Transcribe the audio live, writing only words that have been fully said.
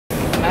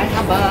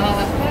Merhaba.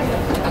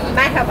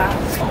 Merhaba.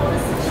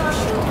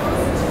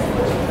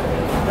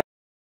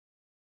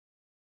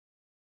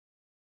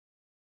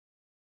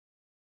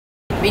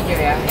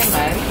 Videoya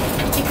hemen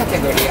iki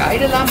kategoriye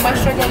ayrılan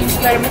başrol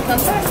oyuncularımı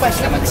tanıtarak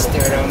başlamak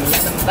istiyorum.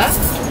 Yanımda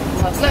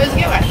Tatlı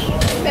Özge var.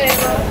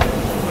 Merhaba.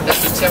 Burada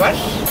Tuğçe var.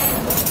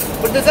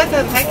 Burada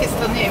zaten herkes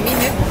tanıyor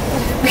eminim.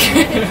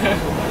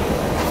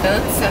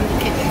 Tanıt, sen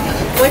de kendini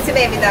tanıt.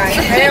 Motive bir daha.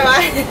 Merhaba.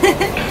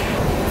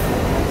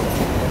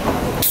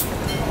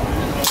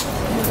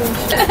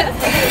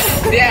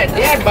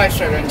 Diğer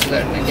başrol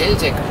oyuncularına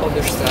gelecek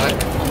olursak,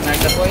 onlar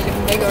da bu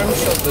elimde görmüş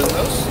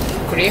olduğunuz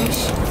Kuruyemiş,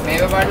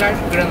 Meyve barlar,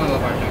 granola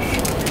barlar.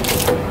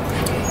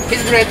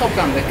 Biz buraya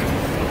toplandık.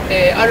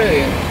 Ara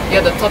öğün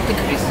ya da tatlı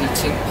krizi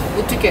için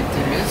bu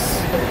tükettiğimiz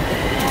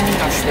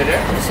minnoşları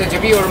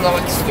kısaca bir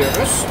yorumlamak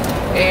istiyoruz.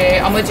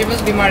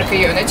 Amacımız bir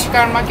markayı öne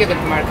çıkarmak ya da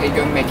bir markayı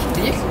gömmek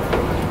değil.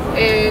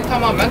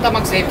 Tamamen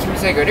damak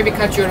zevkimize göre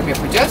birkaç yorum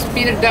yapacağız.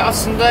 Bir de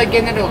aslında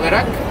genel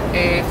olarak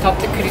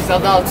tatlı krizi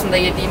adı altında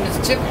yediğimiz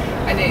için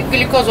hani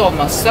glikoz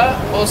olmazsa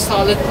o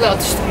sağlıklı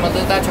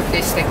atıştırmalığı daha çok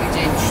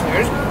destekleyeceğini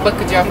düşünüyoruz.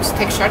 Bakacağımız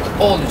tek şart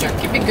o olacak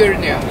gibi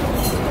görünüyor.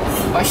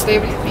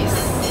 Başlayabilir miyiz?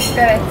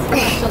 Evet.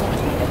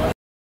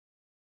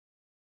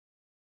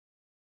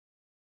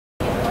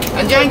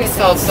 Önce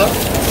hangisi olsun?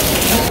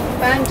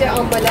 Bence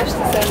ambalaj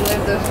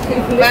tasarımlarıdır.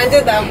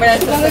 Bence de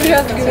ambalaj Bana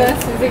biraz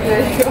güvensizlik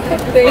veriyor.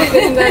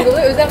 Renklerinden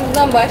dolayı. O yüzden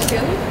bundan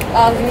başlayalım.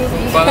 Ağzımız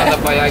iyi. Bana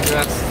da bayağı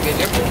güvensiz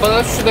geliyor.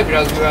 Bana şu da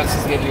biraz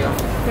güvensiz geliyor.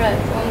 Evet.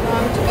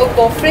 Ondan O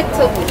gofret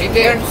tadı Bir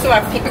de görüntüsü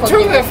var. Piko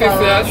çok gibi hafif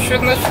falan. ya.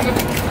 Şunu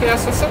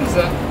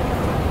kıyaslasanıza.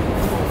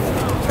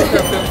 Çok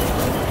hafif.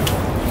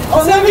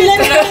 Onu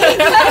bilemiyorum.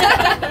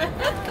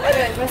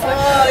 evet.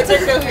 Mesela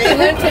Çok hafif.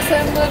 bunların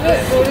tasarımları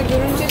böyle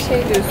görünce şey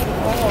diyorsun.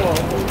 Oo,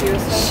 bu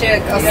diyorsun.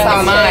 Şık. O Biraz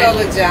sağlıklı mal.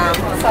 olacağım.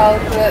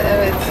 Sağlıklı,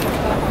 evet.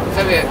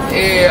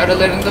 Tabii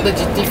aralarında da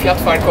ciddi fiyat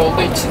farkı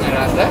olduğu için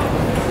herhalde.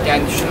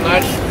 Yani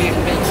şunlar 1 ve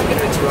 2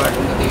 lira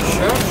civarında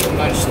değişiyor.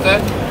 Şunlar işte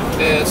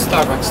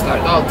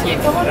Starbucks'larda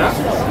 6-7 lira.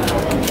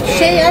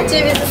 Şey ya,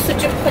 cevizli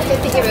sucuk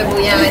paketi gibi bu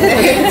yani.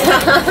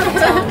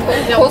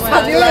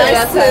 Posta diyor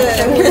ya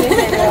zaten.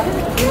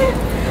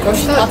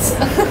 Koştat.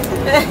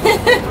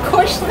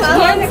 Koştan.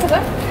 Bunlar ne kadar?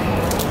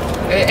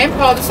 En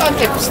pahalısı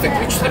Antep fıstık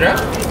 3 lira.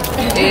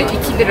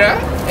 2 lira.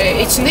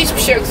 İçinde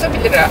hiçbir şey yoksa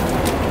 1 lira.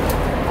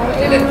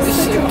 Öyle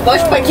bir şey var.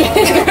 Boş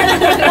paket.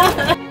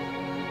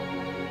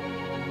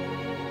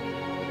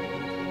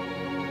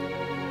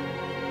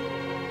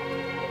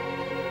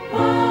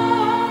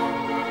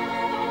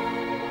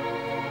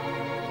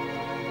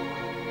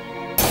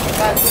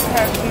 Ben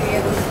her türlü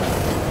yedim.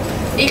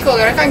 İlk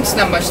olarak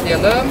hangisinden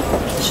başlayalım?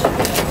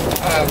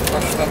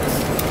 Koştat.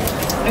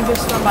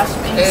 Önce şuna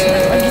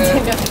başlayayım.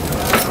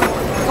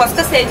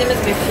 Posta sevdiğimiz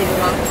bir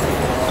firma.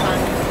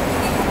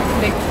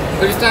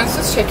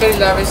 Glutensiz, şeker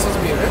ilavesiz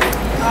bir ürün.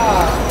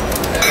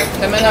 Evet,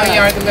 hemen ön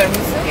yargılarımızı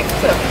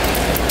yıktı.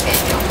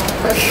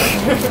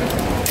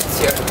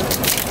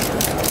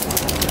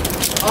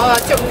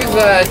 Çok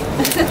güzel.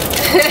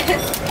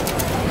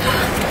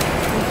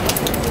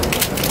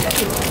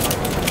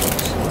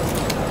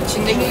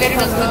 İçindekileri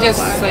hızlıca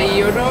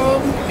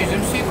sayıyorum.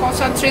 Üzüm suyu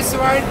konsantresi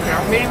var,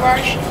 cranberry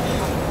var.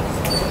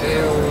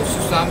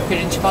 Susam,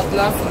 pirinç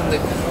patlağı,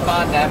 fındık,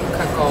 badem,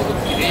 kakaolu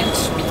pirinç,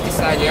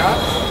 bitkisel yağ,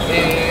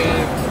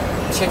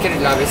 şeker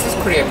ilavesiz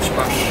kuruyemiş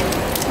var.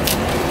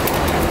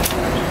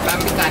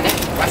 Ben bir tane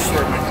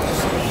başlıyorum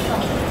arkadaşlar.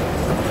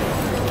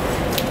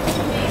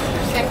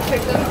 Sen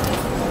kırdın.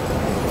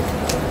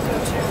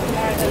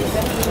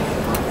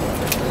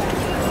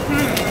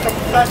 Çok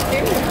sert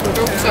değil mi?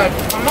 Çok sert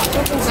ama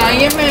sen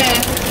yeme.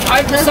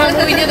 Ay sen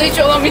bu videoda hiç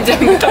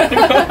olamayacaksın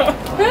galiba.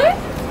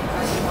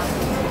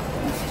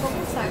 Çok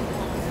sert.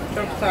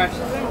 Çok sert.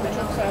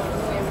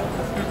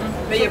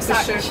 Ve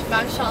yapışır.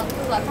 Ben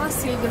şanslı zaten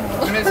sildim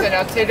bunu.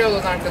 Mesela teli olan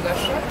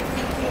arkadaşlar.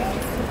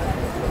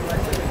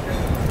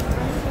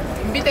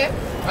 Bir de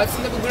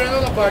aslında bu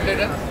granola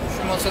barların,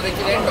 şu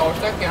masadakilerin de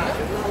ortak yanı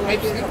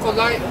hepsinin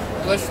kolay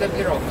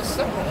ulaşılabilir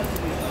olması.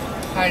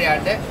 Her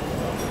yerde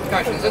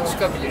karşınıza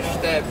çıkabilir.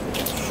 İşte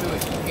şu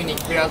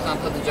unik birazdan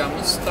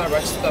tadacağımız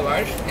Starbucks'ta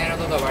var,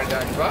 Nero'da da var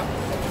galiba.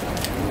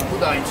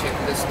 Bu da aynı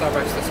şekilde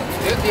Starbucks'ta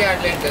satılıyor.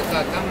 Diğerleri de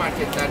zaten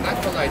marketlerden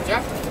kolayca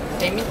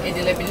temin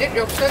edilebilir.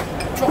 Yoksa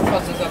çok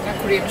fazla zaten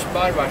kuruyemiş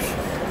bar var.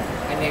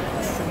 Hani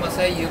şu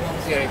masaya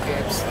yığmamız gerekiyor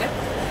hepsini.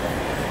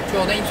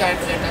 Çoğu da internet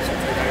üzerinden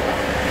satıyor galiba.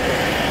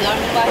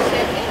 Yarın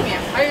başlayabilir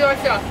miyim? Hayır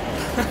başla.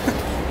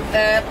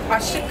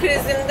 Açlık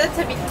krizinde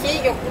tabii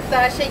ki yoklukta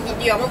her şey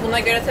gidiyor ama buna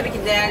göre tabii ki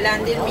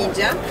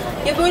değerlendirmeyeceğim.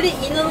 Ya böyle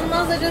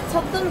inanılmaz derece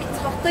tatlım bir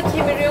tahta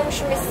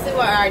kemiriyormuşum hissi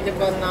vardı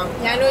bana.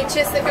 Yani o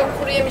içerisindeki o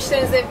kuru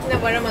yemişlerin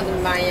zevkine varamadım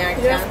ben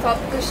yerken. Biraz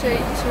tatlı şey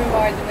içimi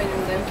vardı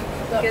benim de.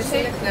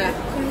 Kesinlikle.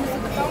 Kırmızı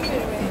cranberry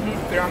mi?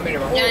 Cranberry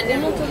var.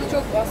 Yani, Onun tadı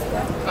çok baskı.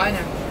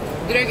 Aynen.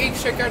 Direkt ilk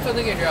şeker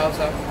tadı geliyor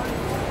ağza.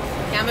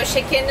 yani böyle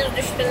şekeriniz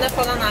düştüğünde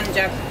falan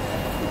ancak.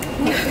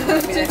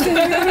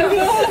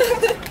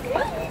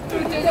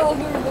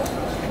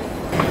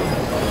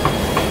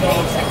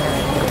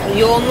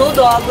 yoğunluğu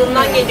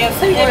doğallığından geliyorsa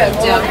Evet,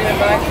 bilemeyeceğim. olabilir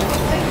belki.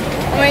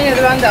 Ama yine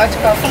de ben de aç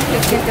kalsam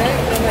kesinlikle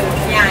denerim.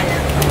 Yani.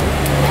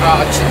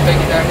 Açlıkta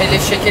gider. Hele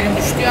şekerin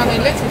düştüğü an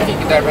ile çok iyi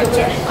gider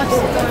bence.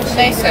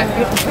 Neyse.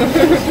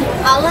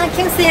 Allah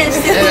kimseye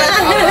yaşasın. Evet,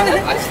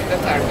 Allah açlıkta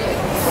terbiye.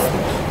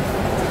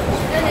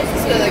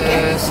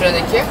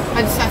 Sıradaki.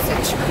 Hadi sen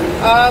seç.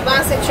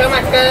 Ben seçiyorum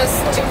artık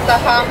azıcık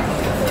daha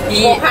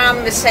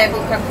bohem bir şey bu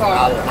kakao.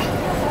 Allah.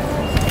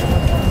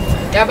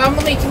 Ya ben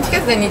bunu ikinci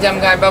kez deneyeceğim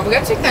galiba. Bu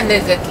gerçekten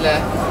lezzetli.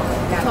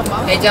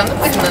 Tamam. Heyecanlı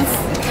mısınız?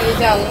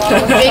 Heyecanlı.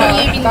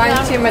 Ben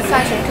hiç yemedim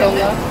çünkü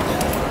onu.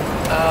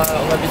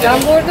 Olabilir. Ben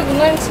bu arada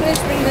bunların içinde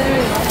hiçbirini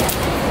denemedim.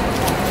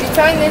 Bir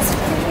tane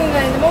Nesquik'ini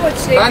denedim ama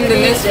çilekli Ben de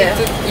değildi.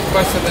 Nesquik'i ilk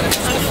başta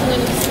denemiştim.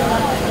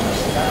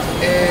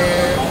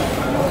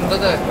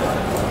 Bunda da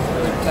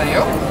gluten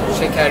yok,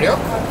 şeker yok.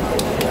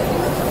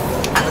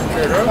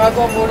 Bakıyorum.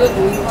 Galiba bu arada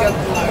doyacak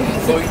bunlar.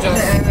 Doyacağız.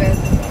 Evet.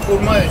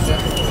 Hurma özü.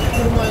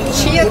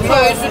 Chia Hurma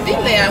özü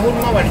değil de yani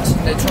hurma var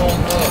içinde.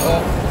 Çoğunluğu o.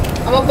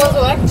 Ama baz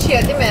olarak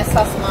chia değil mi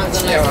esas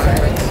malzemesi? Chia var,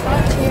 evet.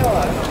 Chia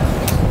var.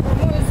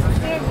 Ama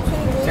üstüne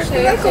bütün bu Çok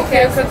şeyler güzel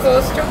kokuyor.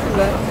 kakaosu çok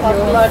güzel.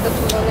 Tatlılarda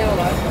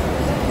kullanıyorlar.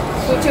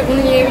 Tuğçe bunu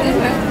yiyebilir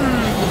mi?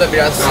 Bu da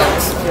biraz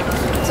sert.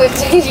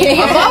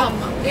 Tuğçe Ama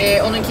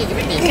onunki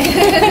gibi değil.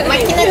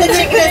 makinede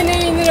çekin.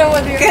 Ne yenir ama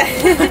diyor.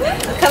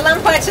 Kalan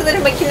parçaları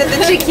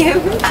makinede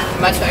çekeyim.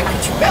 Ben şöyle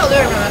küçük bir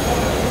alıyorum hemen.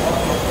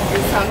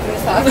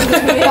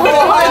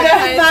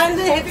 Ben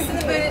de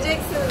hepsini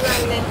böleceksiniz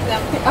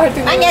zannettim.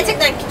 Artık Ben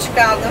gerçekten küçük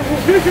aldım.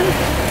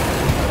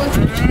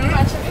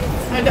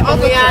 Hadi al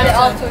Bu yani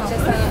bakalım. al Tuğçe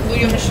sana. Bu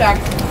yumuşak.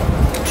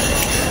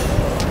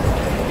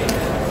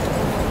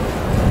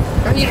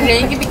 Hani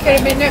rengi bir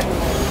kere beni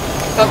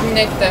tatmin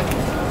etti.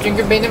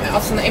 Çünkü benim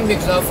aslında en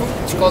büyük zaafım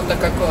çikolata,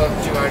 kakao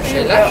civarı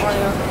şeyler.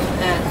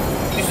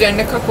 Evet.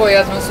 Üzerine kakao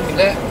yazması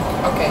bile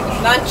okeydir.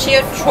 Ben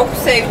chia çok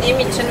sevdiğim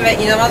için ve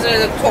inanılmaz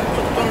derecede tok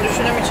tuttuğunu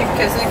düşündüğüm için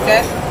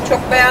kesinlikle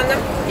çok beğendim.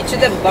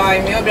 İçi de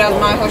baymıyor. Biraz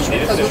mayhoş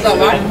bir tadı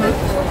da var.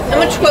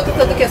 Ama çikolata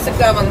tadı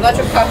kesinlikle almadım. Daha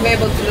çok kahveye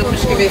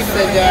batırılmış gibi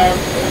hissediyorum.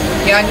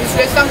 Yani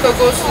üflesem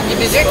kakaosu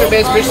gidecek ve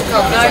bezbirisi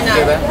kalmayacak Aynen.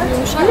 gibi.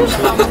 yumuşakmış,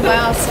 ben bunu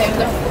bayağı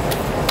sevdim.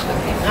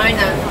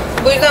 Aynen.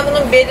 Bu yüzden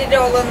bunun berili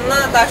olanına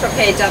daha çok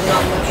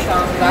heyecanlandım şu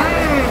anda.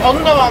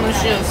 Onu da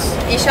almışız.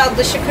 İnşallah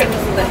dışı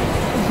kırmızıdır.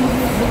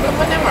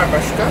 Burada ne var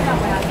başka?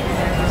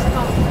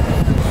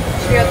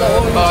 Ya da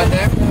o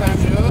Badem,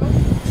 kaju,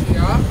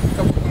 chia,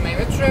 kabuklu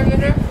meyve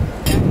türevleri.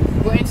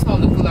 Bu en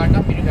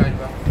sağlıklılardan biri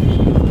galiba.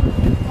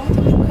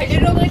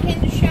 Kalori olarak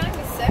en düşüğü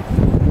hangisi?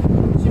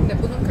 Şimdi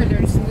bunun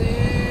kalorisini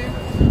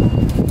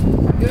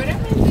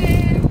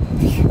göremedim.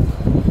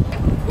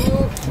 Bu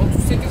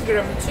 38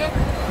 gram için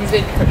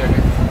 150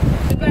 kalori.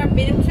 Züber.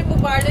 Benim tüm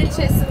bu barlar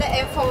içerisinde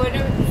en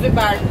favorim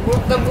Züber.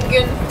 Burada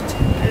bugün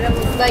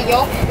aramızda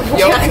yok.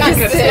 Yok, Kendisi.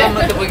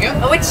 karıştırılmadı bugün.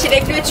 Ama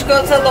çilekli ve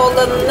çikolatalı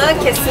olanını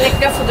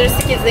kesinlikle Favorimiz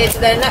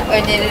izleyicilerine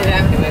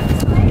öneririm. Evet.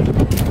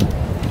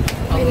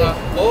 Allah.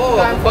 Oo,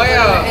 bu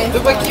bayağı. Dur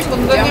bakayım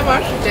bunda ne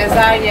var?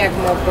 Cezerye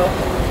modu.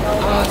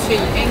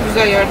 En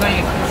güzel yerden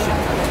yapılmış.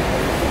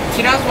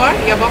 Kiraz var,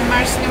 yaban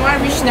mersini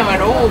var, vişne var.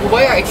 Oo, bu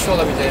bayağı ekşi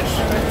olabilir.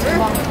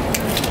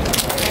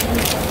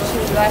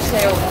 güzel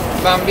şey oldu.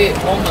 Ben bir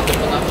olmadı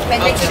buna. Ben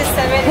Al ekşi canım.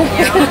 severim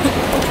ya.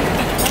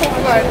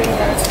 Çok verdin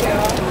gerçi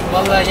ya.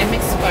 Vallahi yemek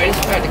sipariş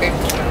verdik. Ayıp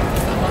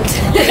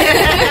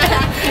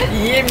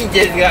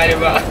yiyemeyeceğiz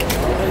galiba.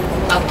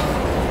 Al.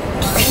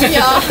 Ya.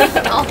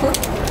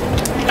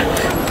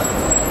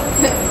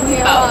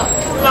 Ya.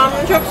 Ben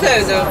bunu çok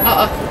sevdim.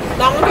 Aa,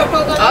 Ben bunu çok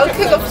olduğunu al çok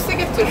kız sevdim. ofise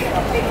götür.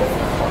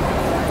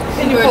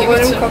 Benim Böyle favorim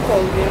geçin.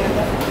 kakaolu yine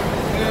de.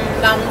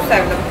 Ben bunu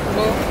sevdim.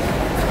 Bu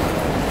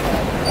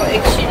o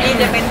ekşiliği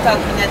de beni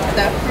tatmin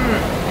etti.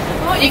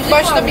 Ama ilk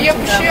başta bir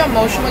yapışıyor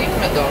ama hoşuma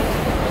gitmedi o.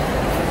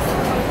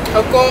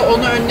 Kakao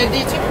onu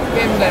önlediği için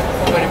benim de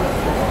favorim.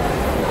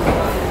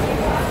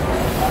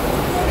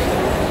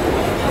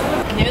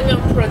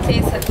 Bilmiyorum,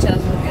 protein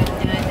satacağız bugün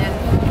yani.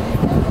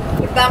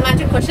 Buradan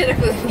bence koşarak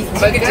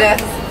Bakın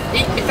çıkacağız.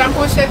 ilk bir tane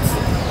poşet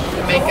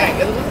mekan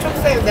bunu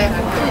çok sevdi.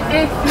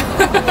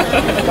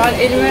 Ben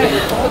elime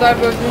o kadar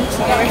böldüğüm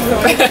için yemek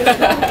zorundayım.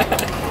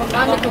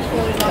 Ben de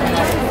kakaoluyum.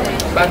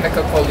 Ben de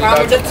kakaoluyu Ben daha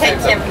burada çok sevdim.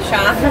 tekim şu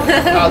an.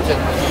 Al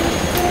canım.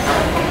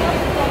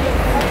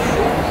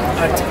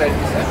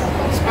 Artıklarımızı.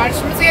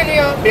 Siparişimiz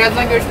geliyor.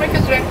 Birazdan görüşmek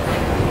üzere.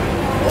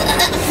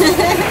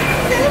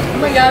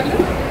 Ama geldi.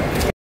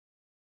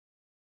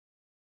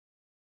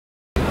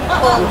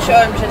 Olmuş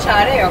ölmüşe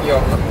çare yok.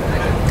 Yok.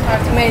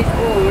 Artık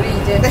mecbur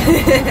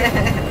yiyeceğiz.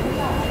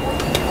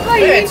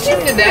 Evet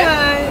şimdi de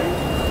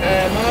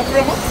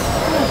monokromut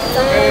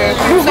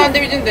Türk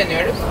sandviçini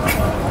deniyoruz.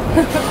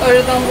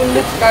 Aradan bunu da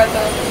çıkardı.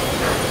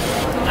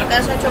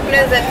 Arkadaşlar çok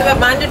lezzetli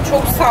ve bence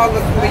çok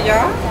sağlıklı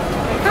ya.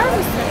 Bakar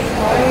mısın?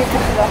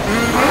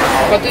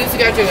 Patatesi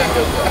gerçekten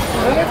çok güzel.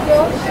 Evet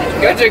ya.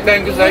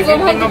 Gerçekten güzel.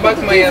 Güldüğüme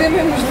bakmayın.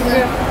 İzlememiştim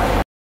ya.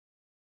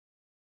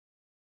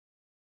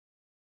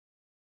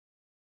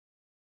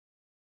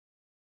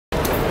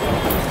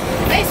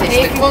 Neyse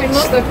işte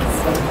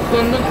bunun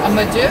Bunun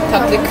amacı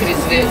tatlı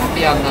krizli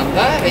bir yandan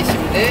da ve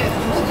şimdi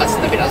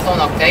aslında biraz da o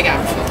noktaya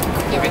gelmiş olduk.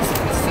 Yemek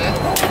sıkıntısı,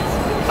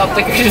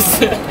 tatlı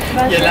krizi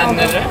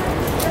gelenlere.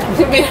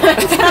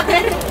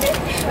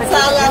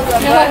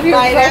 Sağlıklı,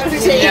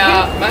 bayram şeyi.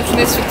 Ya ben şu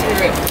Nesfit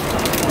gibi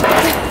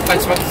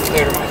açmak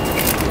istiyorum artık.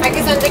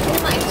 Herkes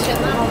öncekinin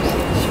açını.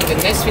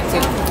 Şimdi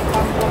Nesfit'in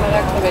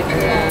Merakla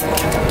bekliyorum.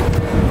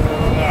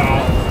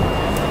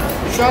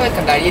 şu ana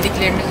kadar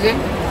yediklerimizin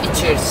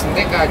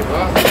içerisinde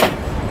galiba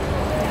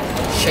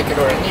şeker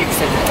oranı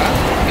yüksek olan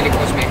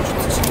glikoz mevcut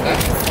içinde.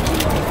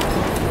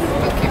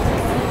 Bakayım.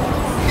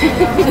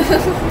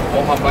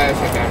 Oha bayağı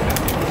şekerli.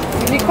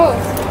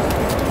 Glikoz.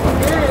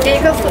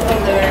 Glikoz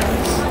tadılıyorum.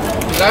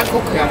 Güzel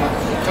kokuyor ama.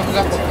 Çok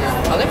güzel kokuyor.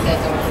 Alır mısın?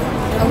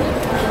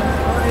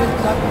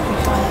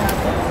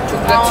 Çok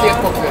güzel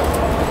çiğ kokuyor.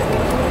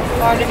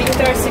 Bu arada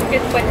Victoria's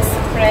Secret Body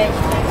Spray.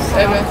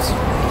 Evet.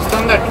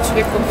 Standart bir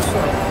çilek kokusu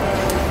var.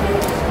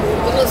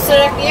 Bunu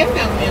ısırarak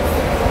yiyemiyor muyum?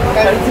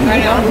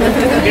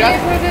 Biraz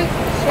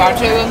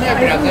parçalanıyor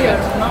biraz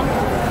evet.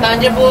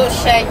 Bence bu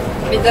şey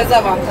bir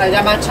dezavantaj.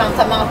 Ben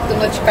çantama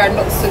attığımda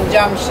çıkardığımda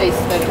ısıracağım bir şey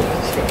isterim.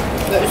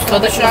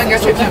 Tadı şu an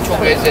gerçekten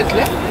çok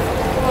lezzetli.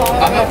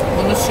 Ama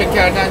bunun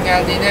şekerden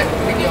geldiğine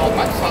biliyor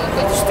olmak sağlıklı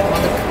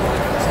atıştırmalık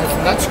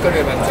sınıfından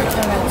çıkarıyor bence.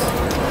 Evet.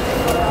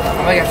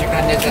 Ama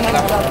gerçekten lezzetli.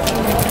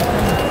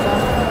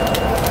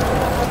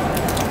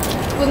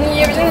 Bunu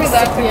yiyebilir miyiz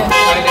artık? Öyle.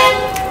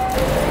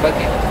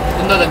 Bakayım.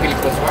 Bunda da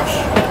glikoz var.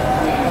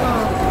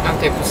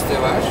 Antep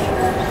fıstığı var.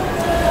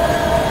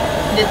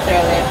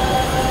 Literally.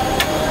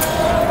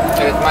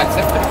 Evet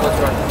maalesef glikoz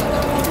var.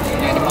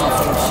 Yani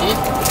masum bir şey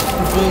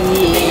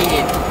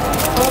değil.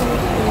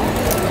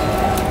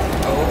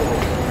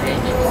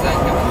 Rengi güzel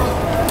değil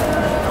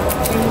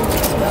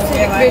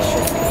mi? 500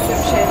 küsur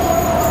şey.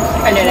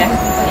 Kalori.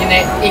 Yine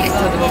ilk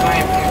tadımı ben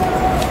yapıyorum.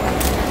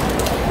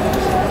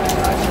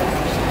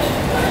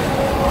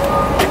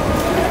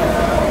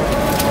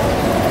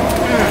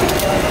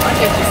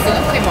 Antep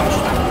fıstığını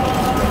kıymamışlar.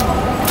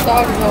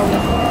 Daha güzel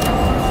olur.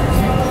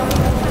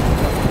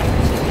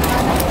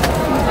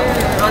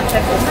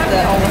 Antep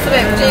fıstığı olması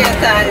benim için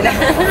yeterli.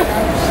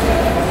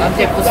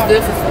 Antep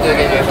fıstığı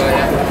geliyor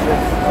böyle.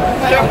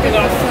 Çok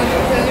güzel.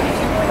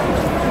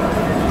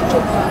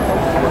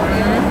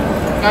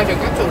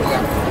 Gerçekten çok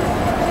güzel.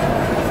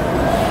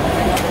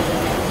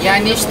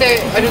 Yani işte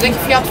aradaki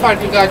fiyat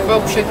farkı galiba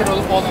bu şeker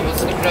olup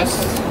olmamasını biraz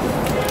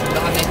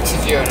daha net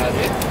çiziyor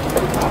herhalde.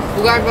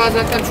 Bu galiba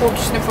zaten çok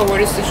kişinin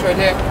favorisi.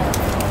 Şöyle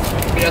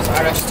biraz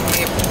araştırma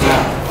yapınca.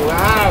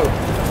 Wow!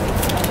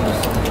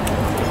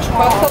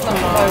 Bakalım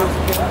mı?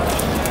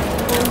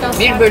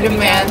 Bir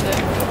bölünmeyen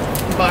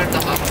var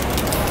daha.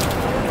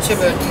 Üçe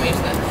böldüm o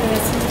yüzden.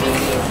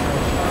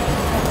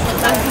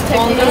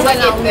 Dondurma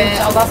gibi,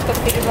 Alaska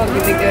Frigo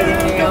gibi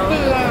görünüyor.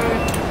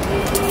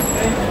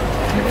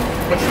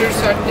 Aşırı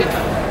sert değil.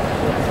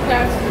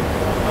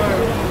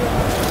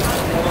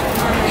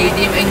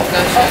 Yediğim en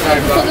güzel şey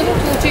galiba. Tadını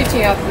Tuğçe için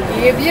yaptı.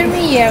 Yiyebilir mi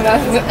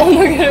yiyemez mi?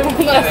 Ona göre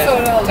bundan Evet.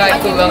 sonra alacağım.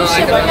 Tay kullanan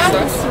arkadaşlar. Ben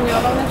hepsini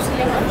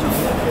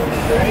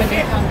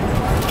yemem.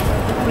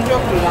 Bu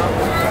çok güzel.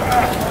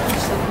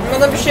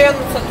 Bana bir şey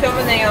anımsatıyor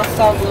ama neyi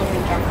asla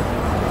bulamayacağım.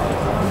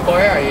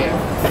 Bayağı iyi.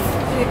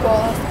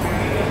 Glikoz.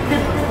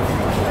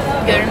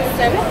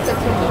 Görüntüsü evet de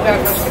tadı biraz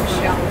başka bir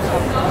şey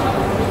anımsatıyor.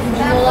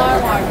 Cinolar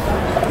vardı.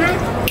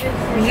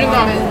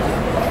 Cino.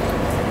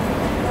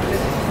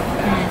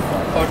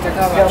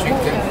 Portakal var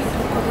çünkü.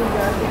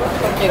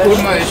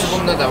 Hurma özü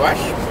bunda da var.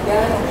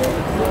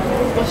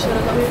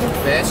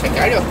 Ve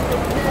şeker yok.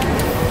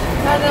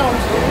 Nereden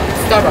almıştın?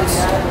 Starbucks.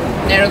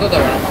 Nero'da da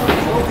var ama.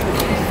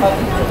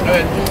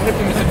 Evet,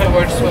 hepimizin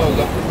favorisi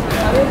oldu.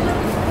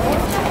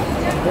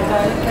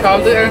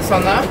 Kaldı en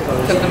sona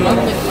tadımın.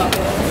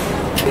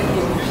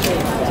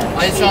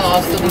 Ay şu an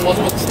ağız tadımı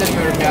bozmak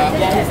istemiyorum ya.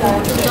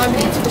 Bunlar bir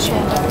içmiş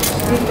oldu.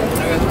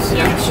 Evet,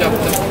 yanlış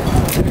yaptım.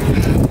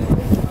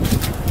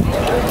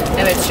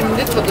 Evet,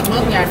 şimdi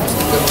tadımın yer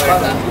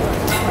fıstıklarını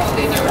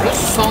deniyoruz.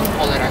 Son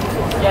olarak.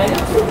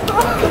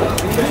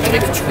 Böyle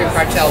küçük bir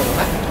parça aldım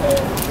ben.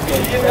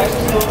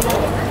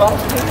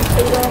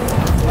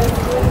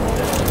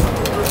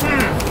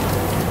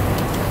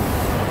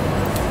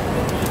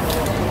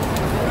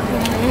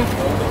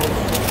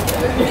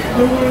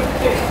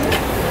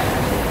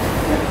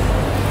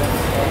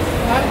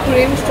 Ben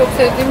kuruyemiş çok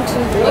sevdiğim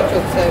için bunu da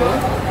çok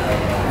seviyorum.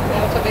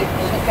 Ama tabii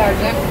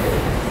şekerli.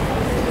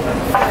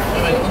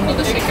 Evet, bunda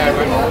da şeker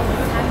var.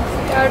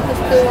 Şeker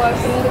fıstığı var,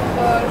 fındık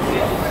var.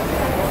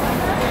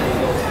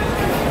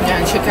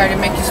 Yani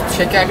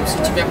şekerli bir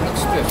seçim yapmak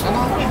istiyorsan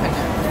al yani.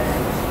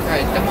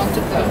 Gayet de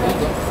mantıklı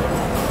oldu.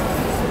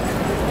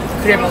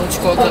 Kremalı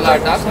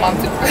çikolatalardan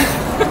mantıklı.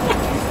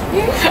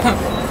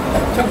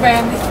 Çok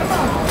beğendiysen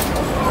al.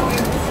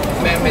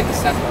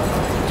 Beğenmediysen.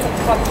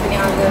 Tatlı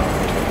geldi.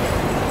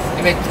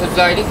 Evet,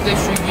 özellikle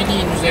şu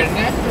yeni'nin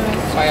üzerine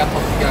bayağı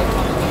tatlı geldi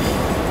bana da.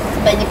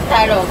 Ben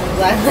iptal oldum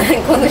zaten.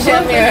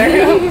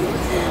 Konuşamıyorum.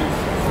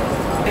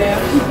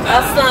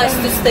 Asla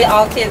üst üste 6-7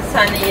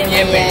 tane yemeği.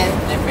 Yemeği.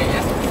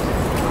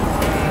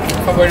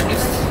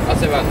 Favorimiz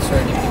az evvel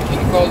söylediğim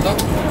gibi oldu.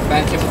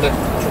 Bence bu da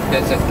çok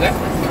lezzetli.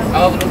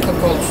 Ama bunun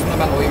kakaolusuna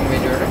ben oyun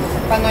veriyorum.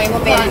 Ben oyumu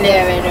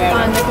Berili'ye veriyorum.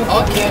 Ben de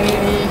Okey.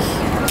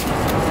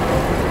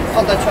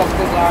 O da çok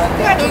güzeldi.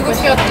 Yani uygun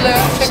fiyatlı,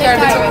 şeker de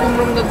Şeker çok evet.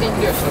 umurumda değil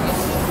diyorsanız.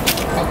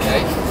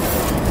 Okey.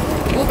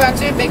 Bu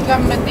bence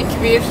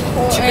beklenmedik bir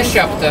çıkış en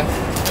yaptı.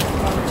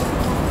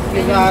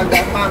 Güzeldi.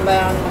 Ben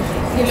beğendim.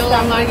 Dili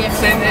olanlar yemiş.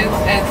 Senin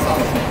en son.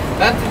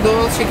 Ben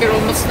doğal şeker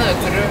olmasına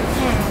ötürü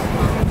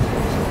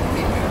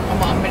bilmiyorum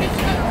ama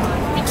Amerikan'ı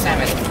hiç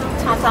sevmedim.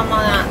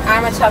 Çantamdan,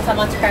 Erme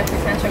çantamdan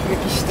çıkartırken çok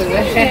büyük iştir.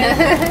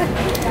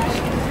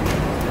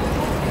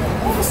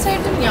 Onu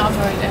sevdim ya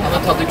böyle. Ama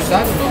tadı güzel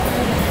mi?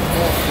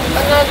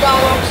 Ben öyle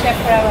almam bir şey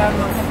para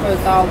vermem. Hep öyle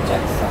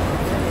dağılacaksa.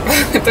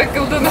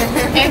 Takıldın.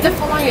 Evde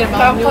falan yerim. Ben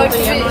Ben yolda farklı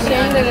bir yemem şeyini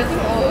yani. denedim.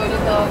 O öyle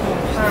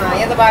dağılmamış. Ha,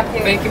 ya da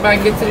belki Belki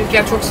ben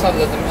getirirken çok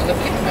salladım.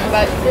 Olabilir mi?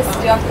 belki de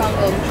sıcaktan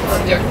da olmuş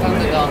olabilir. Sıcaktan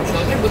da dağılmış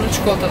olabilir. Bunun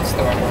çikolatalısı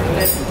da var bu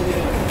arada.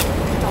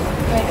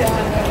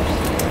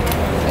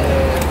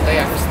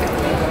 Dayak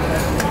fıstıklı.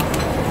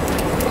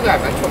 Bu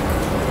galiba çok.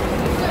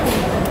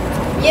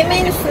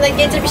 Yemeğin üstünde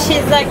gece bir şey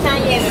izlerken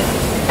yerim.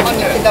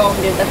 12'de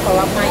 11'de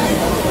falan ben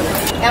yerim.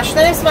 Ya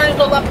şunların hepsi bence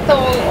dolapta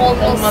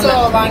olması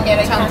Olmalı. olan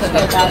gereken Çantada,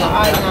 şeyler. dolapta.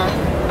 Aynen.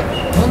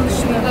 Onun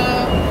dışında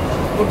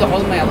burada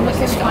olmayan da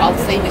işte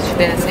alsaydık,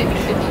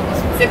 deneseydik dediğimiz.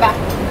 Süper.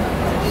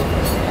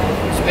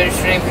 Süper'i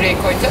şuraya buraya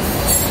koyacağız.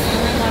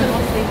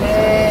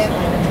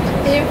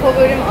 Benim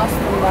favorim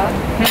aslında.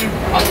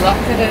 Allah.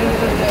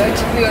 Kararımı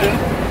açıklıyorum.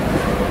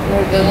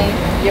 Buradanın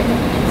yapıp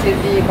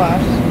bitirdiği bar.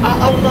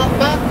 Allah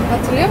ben.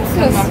 Hatırlıyor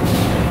musunuz?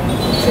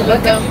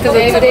 Hatırladım. Kız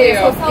Evde hatırlıyor.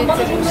 yapıp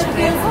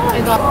getirmişti.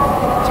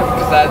 Çok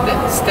güzeldi.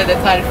 Sitede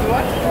tarifi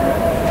var.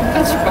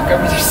 Açıp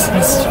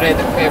bakabilirsiniz. Şuraya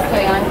da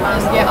koyabilirim. Yani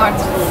bence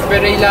artık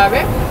Süper'e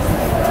ilave.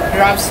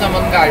 Rav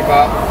salmon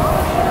galiba.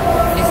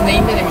 Biz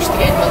neyin denemiştik?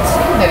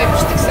 Elmalısını mı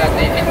denemiştik sen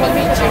de? Elmalı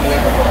incirli.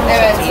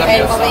 Evet,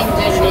 Hatırlamıyorsam. elmalı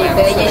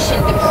incirliydi.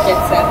 Yeşildi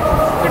paketi.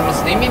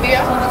 Kırmızı değil miydi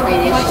ya?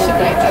 Hayır,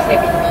 yeşildi.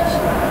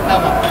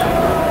 Tamam.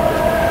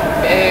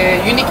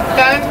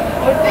 Unique'den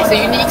işte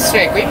Unique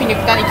sıraya koyayım.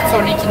 Unique'den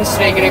sonra ikinci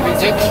sıraya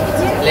girebilecek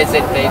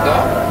lezzetteydi o.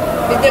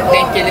 Bir de bu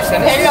Denk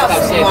gelirseniz Fellas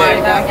tavsiye vardı.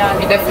 ederim.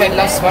 Bir de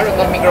Fellas var. O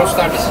da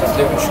Migros'larda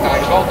satılıyormuş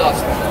galiba. O da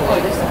aslında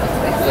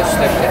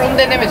ulaşılabilir. Onu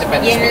denemedim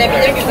ben.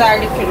 Yenilebilir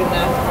güzellik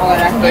ürünü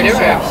olarak. Öyle mi?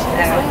 Evet.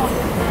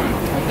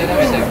 Onu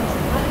denemedim.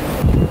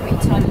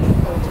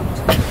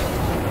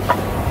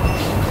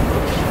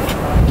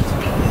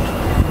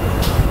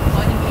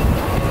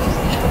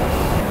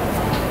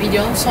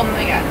 Videonun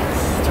sonuna geldik.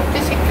 Çok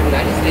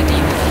teşekkürler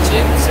izlediğiniz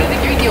için.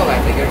 Sıradaki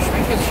videolarda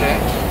görüşmek üzere.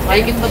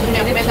 Aygın tadım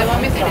yapmaya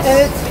devam ederiz.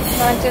 evet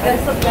bence de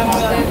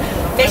satılamadı.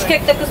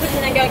 5.49'luk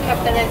İnegöl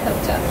köfteleri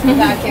tadacağız. Bir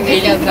dahaki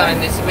 50 videoda.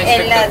 tanesi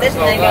 50 adet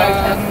 5.49 İnegöl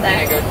olan köfte.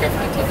 İnegöl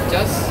köfte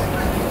tadacağız.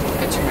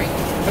 Kaçırmayın.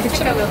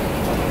 Hoşçakalın.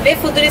 Ve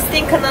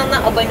Foodrist'in kanalına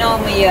abone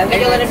olmayı,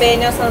 videoları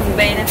beğeniyorsanız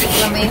beğene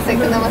tıklamayı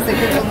sakın ama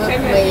sakın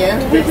unutmayın.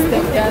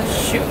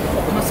 Şu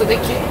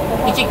masadaki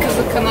iki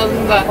kızın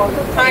kanalında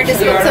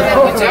Pardesini yorum tabii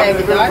yapacağım.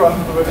 yapacağım.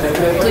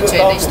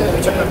 Tuğçe'ye de işte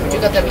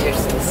öpücük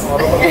atabilirsiniz.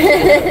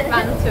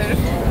 Ben atıyorum.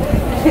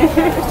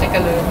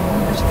 Hoşçakalın.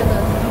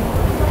 Hoşçakalın.